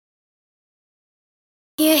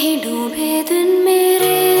यही डूबे दिन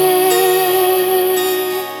मेरे,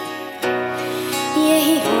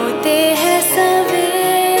 यही होते हैं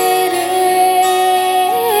सवेरे,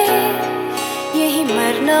 यही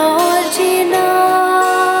मरना और जीना,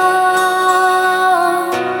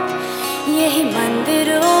 यही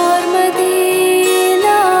मंदिर और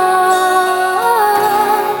मदीना।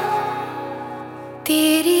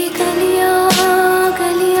 तेरी गलियां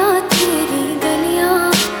गलियां तेरी गलियां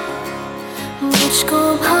मुझको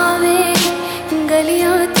भावे,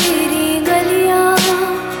 गलियां तेरी गलियां,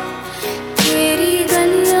 तेरी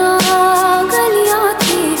गलियां गलियां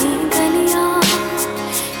तेरी गलियां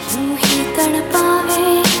यूं ही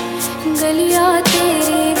तड़पावे, गलियां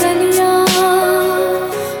तेरी गलियां।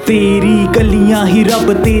 तेरी गलियां ही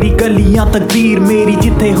रब, तेरी गलियां तकदीर मेरी,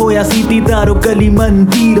 जिथे होया सी दीदारो गली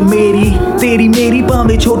मंदिर मेरी। तेरी मेरी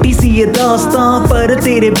भावें छोटी सी ये दास्तां, पर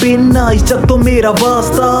तेरे बिन इस जग तो मेरा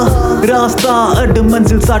वास्ता। रास्ता अड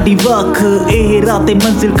मंजिल साडी वख, एह राते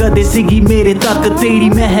मंजिल कदे सीगी मेरे तक। तेरी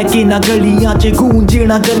महक ना गलियां च गूंजे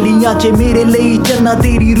ना गलियां च, मेरे ਲਈ चन्ना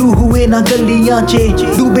तेरी रूह हुए ना गलियां च।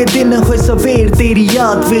 डूबे दिन होए सवेर तेरी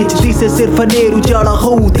याद विच, दिसे सिर्फ हनेर उजाला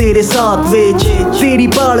होऊ तेरे साथ विच। तेरी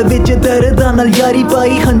बाल विच दर्दां नाल यारी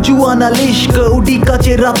पाई, हंजुआं नाल इश्क उडीका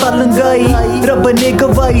च रातां लंघाई। रब ने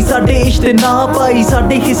गवाई साडे इश्क ना पाई,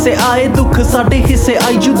 साडे हिस्से आए दुख साडे हिस्से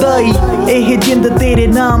आई जुदाई। एह जिंद तेरे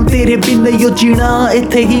नाम तेरे बिन यो जीना,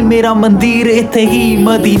 इत्थे ही मेरा मंदिर इत्थे ही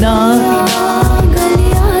मदीना।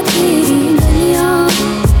 गलियां तेरी गलियां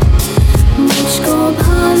मुझको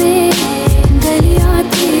भावे, गलियां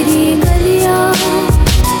तेरी गलियां,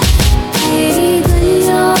 तेरी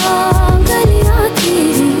गलियां गलियां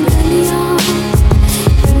तेरी गलियां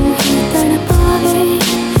यूं ही तड़पावे,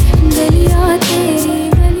 गलियां तेरी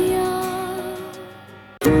गलियां।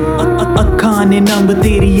 अखां ने नंब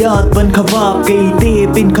तेरी याद बन खवाब गई, ते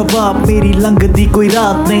बिन खवाब मेरी लंघदी कोई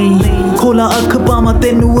रात नहीं। खोला अख पावां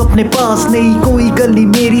तेनू अपने पास नहीं, कोई गली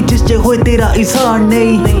मेरी जिस च होए तेरा इजहार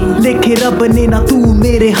नहीं। लिखे रब ने ना तू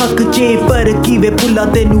मेरे हक चे, पर किवे भुला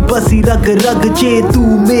तेनू बसी रग रग चे। तू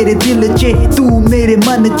मेरे दिल चे तू मेरे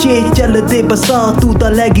मन चे, चल दे बसा तू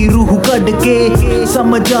तां लैगी रूह कड के।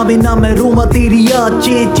 समझ आवे ना मैं रोवां तेरी याद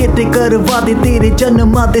चे, चेते कर वादे तेरे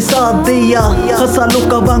जन्मां दे साथ दे। या हसा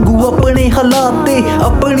लोकां वांगू अपने हालात ते,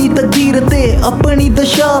 अपनी तकदीर ते अपनी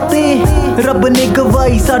दशा ते। रब ने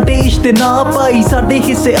गवाई साडे इश्क ना पाई, साडे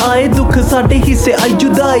हिस्से आए दुख साडे हिस्से आई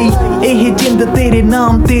जुदाई। एह जिंद तेरे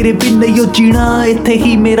नाम तेरे बिन यो जीना, इत्थे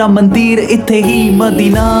ही मेरा मंदिर इत्थे ही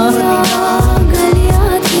मदीना।